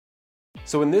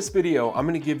So in this video, I'm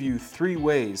going to give you 3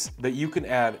 ways that you can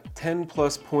add 10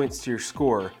 plus points to your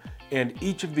score, and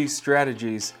each of these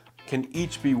strategies can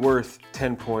each be worth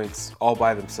 10 points all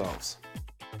by themselves.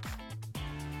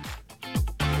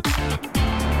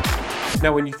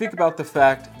 Now, when you think about the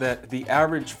fact that the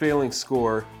average failing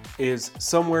score is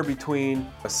somewhere between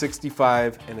a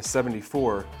 65 and a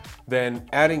 74, then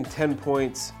adding 10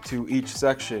 points to each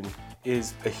section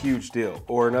is a huge deal.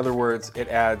 Or in other words, it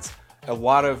adds a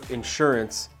lot of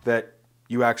insurance that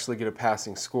you actually get a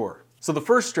passing score. So the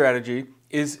first strategy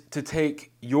is to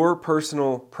take your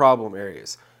personal problem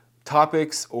areas,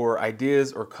 topics or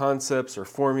ideas or concepts or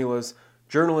formulas,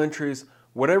 journal entries,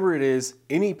 whatever it is,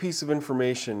 any piece of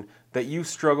information that you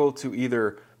struggle to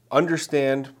either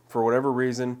understand for whatever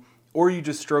reason, or you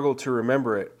just struggle to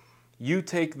remember it, you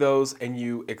take those and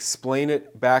you explain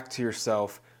it back to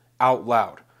yourself out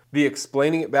loud. The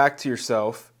explaining it back to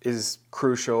yourself is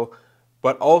crucial,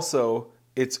 but also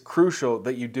it's crucial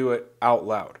that you do it out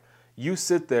loud. You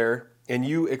sit there and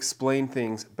you explain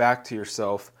things back to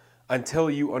yourself until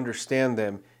you understand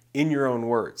them in your own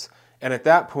words. And at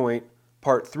that point,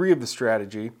 part 3 of the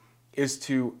strategy is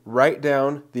to write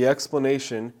down the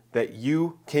explanation that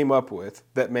you came up with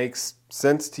that makes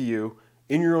sense to you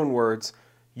in your own words.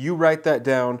 You write that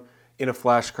down in a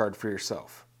flashcard for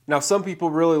yourself. Now, some people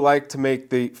really like to make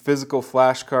the physical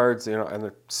flashcards, and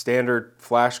the standard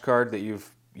flashcard that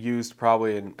you've used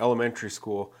probably in elementary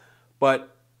school.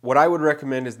 But what I would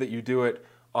recommend is that you do it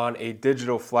on a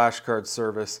digital flashcard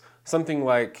service, something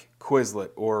like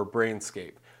Quizlet or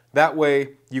Brainscape. That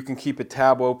way, you can keep a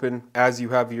tab open as you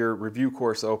have your review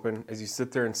course open, as you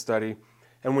sit there and study.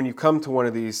 And when you come to one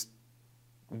of these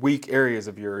weak areas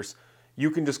of yours,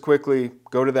 you can just quickly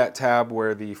go to that tab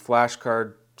where the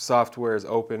flashcard software is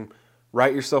open,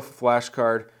 write yourself a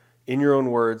flashcard in your own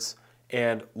words,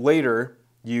 and later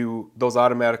those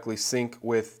automatically sync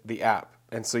with the app.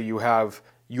 And so you have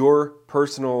your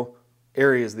personal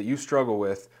areas that you struggle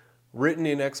with written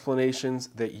in explanations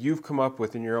that you've come up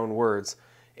with in your own words.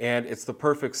 And it's the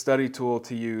perfect study tool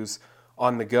to use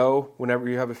on the go whenever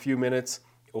you have a few minutes,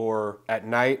 or at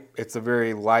night. It's a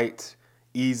very light,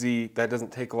 easy, that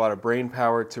doesn't take a lot of brain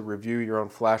power to review your own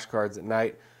flashcards at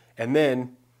night. And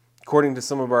then, according to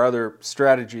some of our other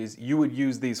strategies, you would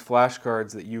use these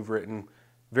flashcards that you've written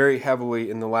very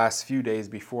heavily in the last few days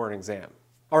before an exam.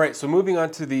 All right, so moving on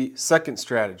to the second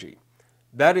strategy.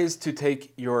 That is to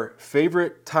take your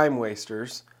favorite time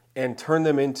wasters and turn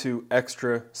them into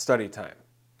extra study time.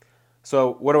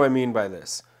 So what do I mean by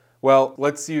this? Well,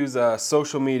 let's use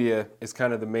social media as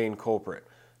kind of the main culprit.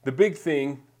 The big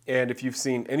thing, and if you've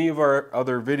seen any of our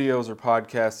other videos or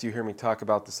podcasts, you hear me talk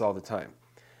about this all the time.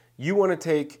 You want to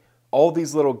take all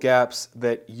these little gaps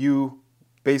that you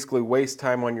basically waste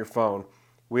time on your phone.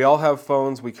 We all have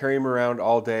phones, we carry them around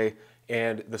all day,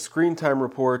 and the screen time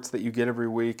reports that you get every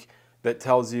week that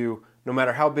tells you no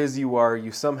matter how busy you are,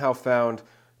 you somehow found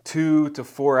 2 to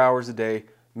 4 hours a day,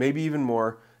 maybe even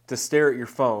more, to stare at your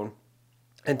phone.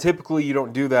 And typically you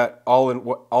don't do that all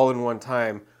in one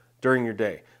time during your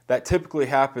day. That typically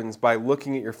happens by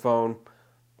looking at your phone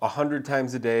 100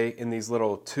 times a day in these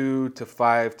little 2 to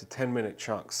 5 to 10 minute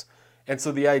chunks. And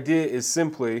so the idea is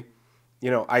simply,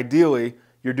 ideally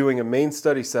you're doing a main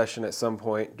study session at some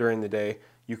point during the day.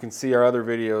 You can see our other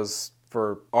videos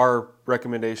for our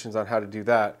recommendations on how to do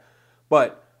that.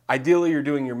 But ideally you're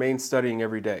doing your main studying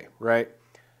every day, right?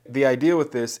 The idea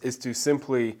with this is to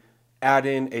simply add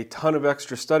in a ton of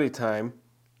extra study time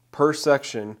per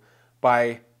section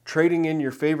by trading in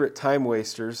your favorite time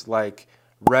wasters like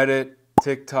Reddit,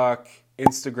 TikTok,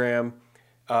 Instagram,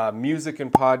 music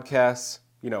and podcasts.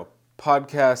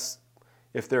 Podcasts,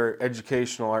 if they're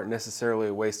educational, aren't necessarily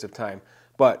a waste of time.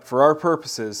 But for our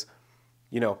purposes,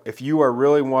 if you are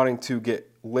really wanting to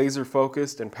get laser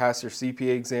focused and pass your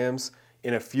CPA exams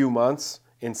in a few months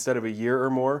instead of a year or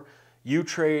more, you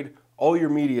trade all your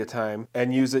media time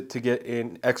and use it to get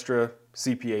in extra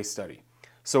CPA study.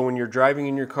 So when you're driving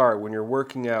in your car, when you're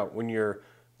working out, when you're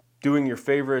doing your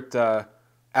favorite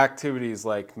activities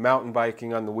like mountain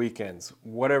biking on the weekends,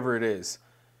 whatever it is,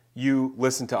 you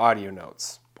listen to audio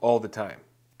notes all the time.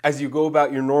 As you go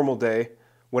about your normal day,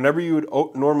 whenever you would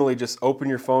normally just open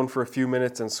your phone for a few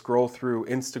minutes and scroll through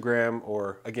Instagram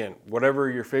or, again, whatever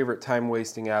your favorite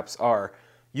time-wasting apps are,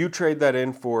 you trade that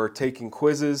in for taking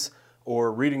quizzes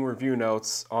or reading review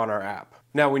notes on our app.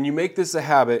 Now, when you make this a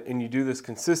habit and you do this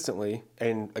consistently,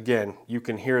 and again, you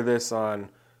can hear this on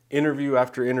interview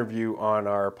after interview on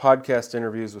our podcast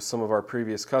interviews with some of our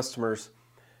previous customers,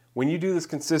 when you do this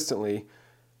consistently,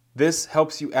 this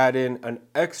helps you add in an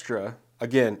extra,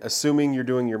 again, assuming you're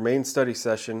doing your main study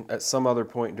session at some other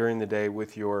point during the day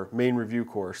with your main review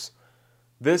course,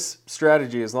 This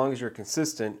strategy, as long as you're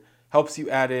consistent, helps you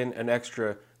add in an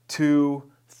extra 2,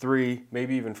 3,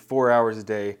 maybe even 4 hours a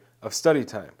day of study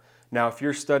time. Now, if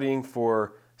you're studying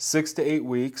for 6 to 8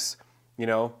 weeks,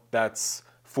 that's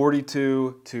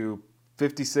 42 to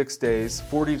 56 days,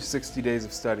 40 to 60 days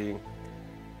of studying.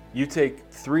 You take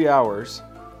 3 hours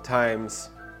times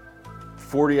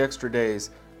 40 extra days,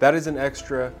 that is an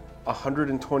extra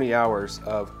 120 hours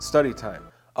of study time,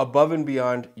 above and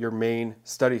beyond your main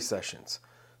study sessions.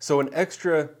 So an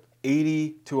extra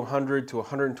 80 to 100 to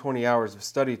 120 hours of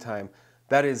study time,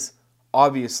 that is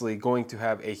obviously going to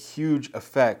have a huge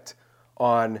effect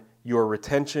on your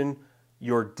retention,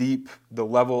 the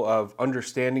level of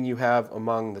understanding you have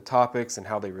among the topics and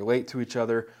how they relate to each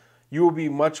other. You will be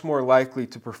much more likely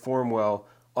to perform well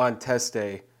on test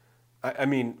day. I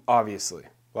mean, obviously,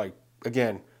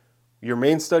 again, your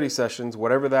main study sessions,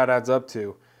 whatever that adds up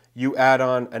to, you add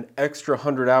on an extra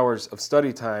 100 hours of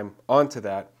study time onto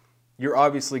that, you're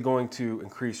obviously going to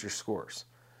increase your scores.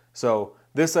 So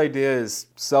this idea is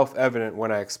self-evident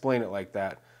when I explain it like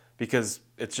that, because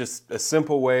it's just a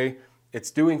simple way.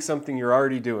 It's doing something you're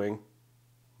already doing,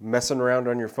 messing around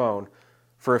on your phone.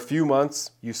 For a few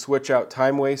months, you switch out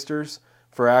time wasters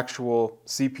for actual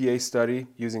CPA study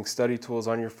using study tools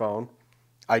on your phone.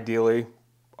 Ideally,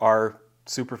 our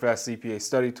super fast CPA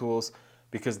study tools,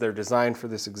 because they're designed for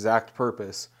this exact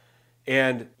purpose,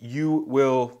 and you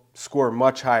will score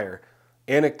much higher.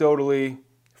 Anecdotally,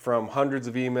 from hundreds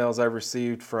of emails I've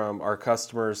received from our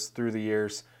customers through the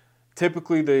years,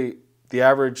 typically the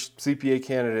average CPA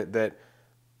candidate that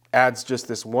adds just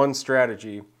this one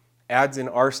strategy, adds in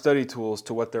our study tools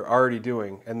to what they're already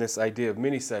doing, and this idea of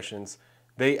mini sessions,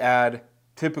 they add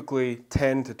typically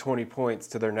 10 to 20 points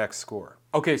to their next score.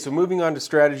 Okay, so moving on to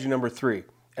strategy number 3,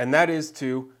 and that is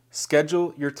to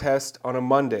schedule your test on a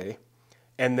Monday,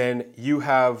 and then you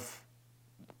have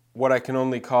what I can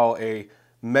only call a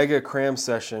mega cram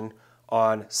session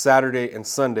on Saturday and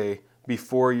Sunday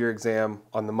before your exam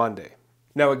on the Monday.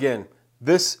 Now again,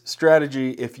 this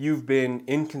strategy, if you've been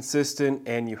inconsistent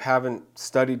and you haven't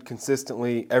studied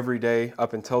consistently every day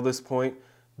up until this point,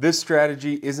 this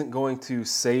strategy isn't going to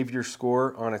save your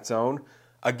score on its own.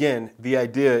 Again, the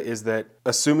idea is that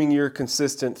assuming you're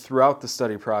consistent throughout the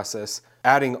study process,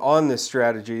 adding on this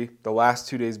strategy the last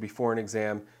 2 days before an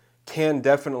exam can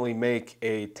definitely make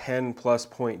a 10 plus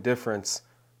point difference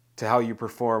to how you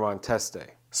perform on test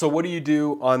day. So what do you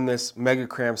do on this mega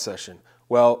cram session?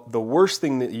 Well, the worst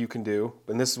thing that you can do,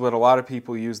 and this is what a lot of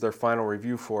people use their final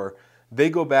review for,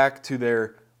 they go back to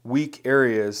their weak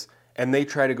areas and they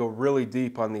try to go really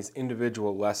deep on these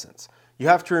individual lessons. You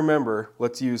have to remember,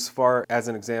 let's use FAR as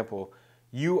an example,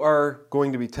 you are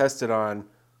going to be tested on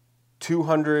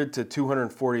 200 to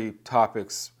 240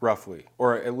 topics roughly,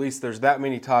 or at least there's that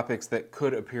many topics that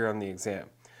could appear on the exam.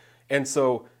 And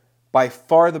so by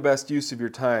far the best use of your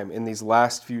time in these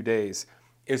last few days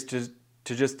is to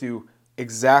just do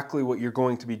exactly what you're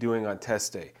going to be doing on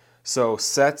test day. So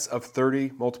sets of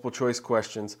 30 multiple choice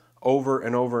questions over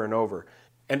and over and over.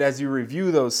 And as you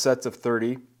review those sets of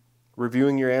 30,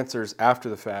 reviewing your answers after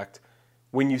the fact,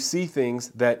 when you see things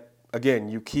that, again,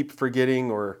 you keep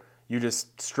forgetting or you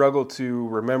just struggle to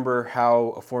remember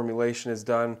how a formulation is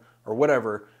done or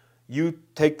whatever, you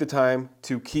take the time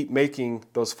to keep making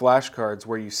those flashcards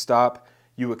where you stop,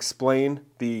 you explain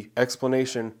the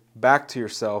explanation back to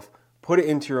yourself, put it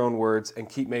into your own words, and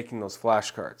keep making those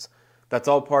flashcards. That's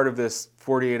all part of this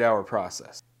 48-hour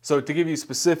process. So to give you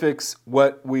specifics,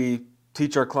 what we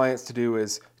teach our clients to do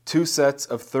is 2 sets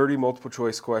of 30 multiple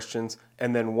choice questions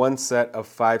and then 1 set of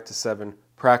 5 to 7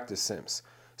 practice sims.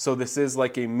 So this is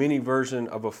like a mini version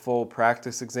of a full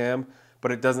practice exam,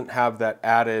 but it doesn't have that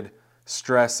added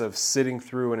stress of sitting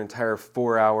through an entire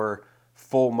 4-hour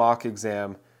full mock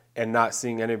exam and not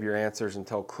seeing any of your answers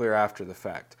until clear after the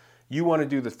fact. You want to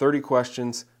do the 30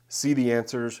 questions, see the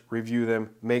answers, review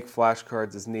them, make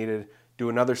flashcards as needed, do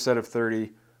another set of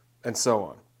 30, and so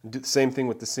on. Do the same thing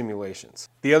with the simulations.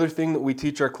 The other thing that we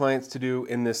teach our clients to do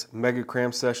in this mega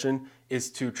cram session is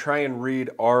to try and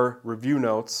read our review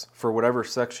notes for whatever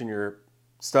section you're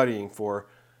studying for.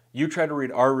 You try to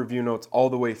read our review notes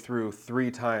all the way through 3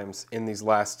 times in these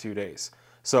last 2 days.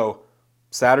 So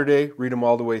Saturday, read them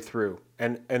all the way through.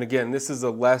 And again, this is a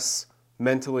less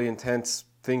mentally intense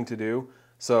thing to do.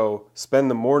 So spend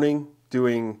the morning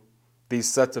doing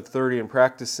these sets of 30 and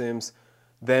practice sims.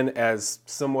 Then as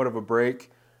somewhat of a break,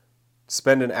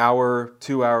 spend an hour,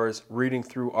 2 hours reading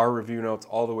through our review notes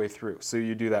all the way through. So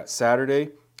you do that Saturday,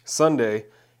 Sunday,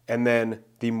 and then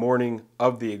the morning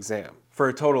of the exam for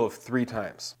a total of 3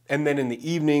 times. And then in the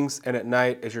evenings and at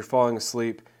night as you're falling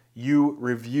asleep, you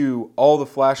review all the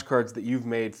flashcards that you've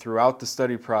made throughout the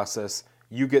study process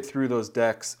you get through those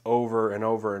decks over and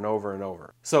over and over and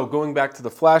over. So going back to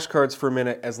the flashcards for a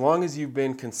minute, as long as you've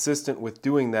been consistent with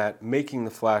doing that, making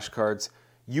the flashcards,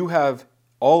 you have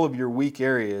all of your weak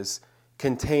areas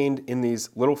contained in these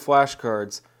little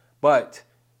flashcards, but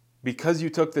because you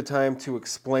took the time to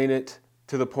explain it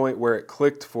to the point where it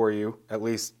clicked for you, at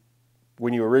least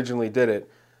when you originally did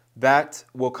it, that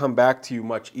will come back to you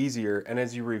much easier. And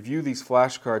as you review these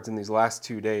flashcards in these last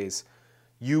 2 days,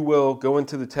 you will go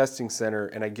into the testing center,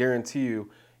 and I guarantee you,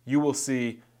 you will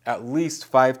see at least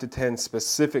 5 to 10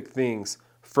 specific things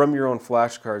from your own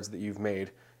flashcards that you've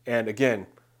made. And again,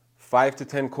 5 to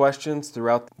 10 questions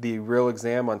throughout the real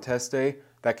exam on test day,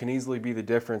 that can easily be the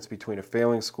difference between a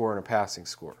failing score and a passing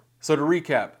score. So to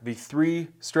recap, the 3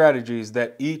 strategies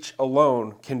that each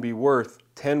alone can be worth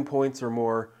 10 points or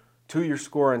more to your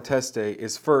score on test day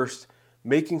is first,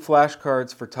 making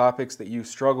flashcards for topics that you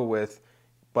struggle with,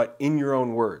 but in your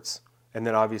own words, and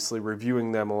then obviously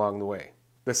reviewing them along the way.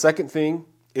 The second thing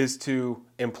is to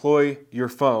employ your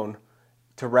phone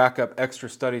to rack up extra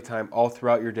study time all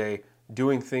throughout your day,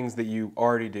 doing things that you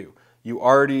already do. You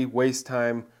already waste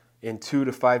time in 2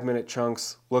 to 5 minute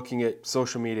chunks looking at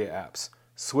social media apps.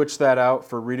 Switch that out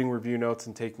for reading review notes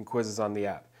and taking quizzes on the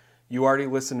app. You already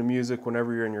listen to music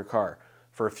whenever you're in your car.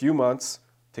 For a few months,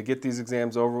 to get these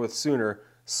exams over with sooner,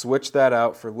 switch that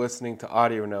out for listening to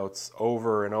audio notes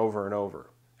over and over and over.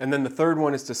 And then the third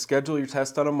one is to schedule your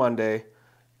test on a Monday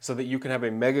so that you can have a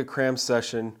mega cram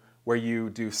session where you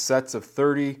do sets of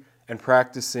 30 and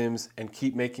practice sims and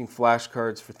keep making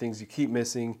flashcards for things you keep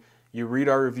missing. You read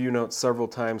our review notes several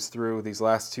times through these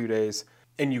last 2 days,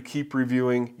 and you keep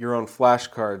reviewing your own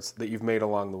flashcards that you've made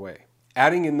along the way.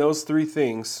 Adding in those 3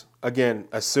 things, again,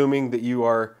 assuming that you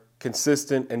are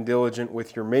consistent and diligent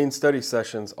with your main study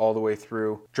sessions all the way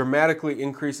through, dramatically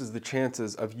increases the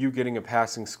chances of you getting a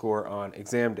passing score on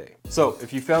exam day. So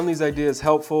if you found these ideas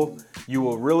helpful, you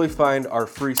will really find our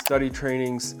free study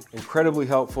trainings incredibly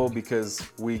helpful, because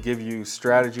we give you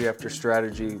strategy after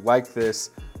strategy like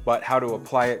this, but how to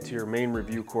apply it to your main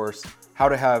review course, how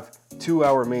to have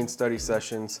 2-hour main study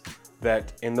sessions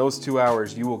that in those 2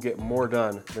 hours you will get more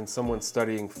done than someone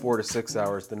studying 4 to 6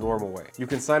 hours the normal way. You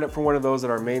can sign up for one of those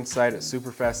at our main site at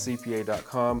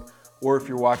superfastcpa.com, or if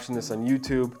you're watching this on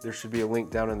YouTube, there should be a link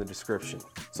down in the description.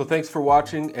 So thanks for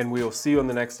watching, and we will see you on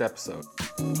the next episode.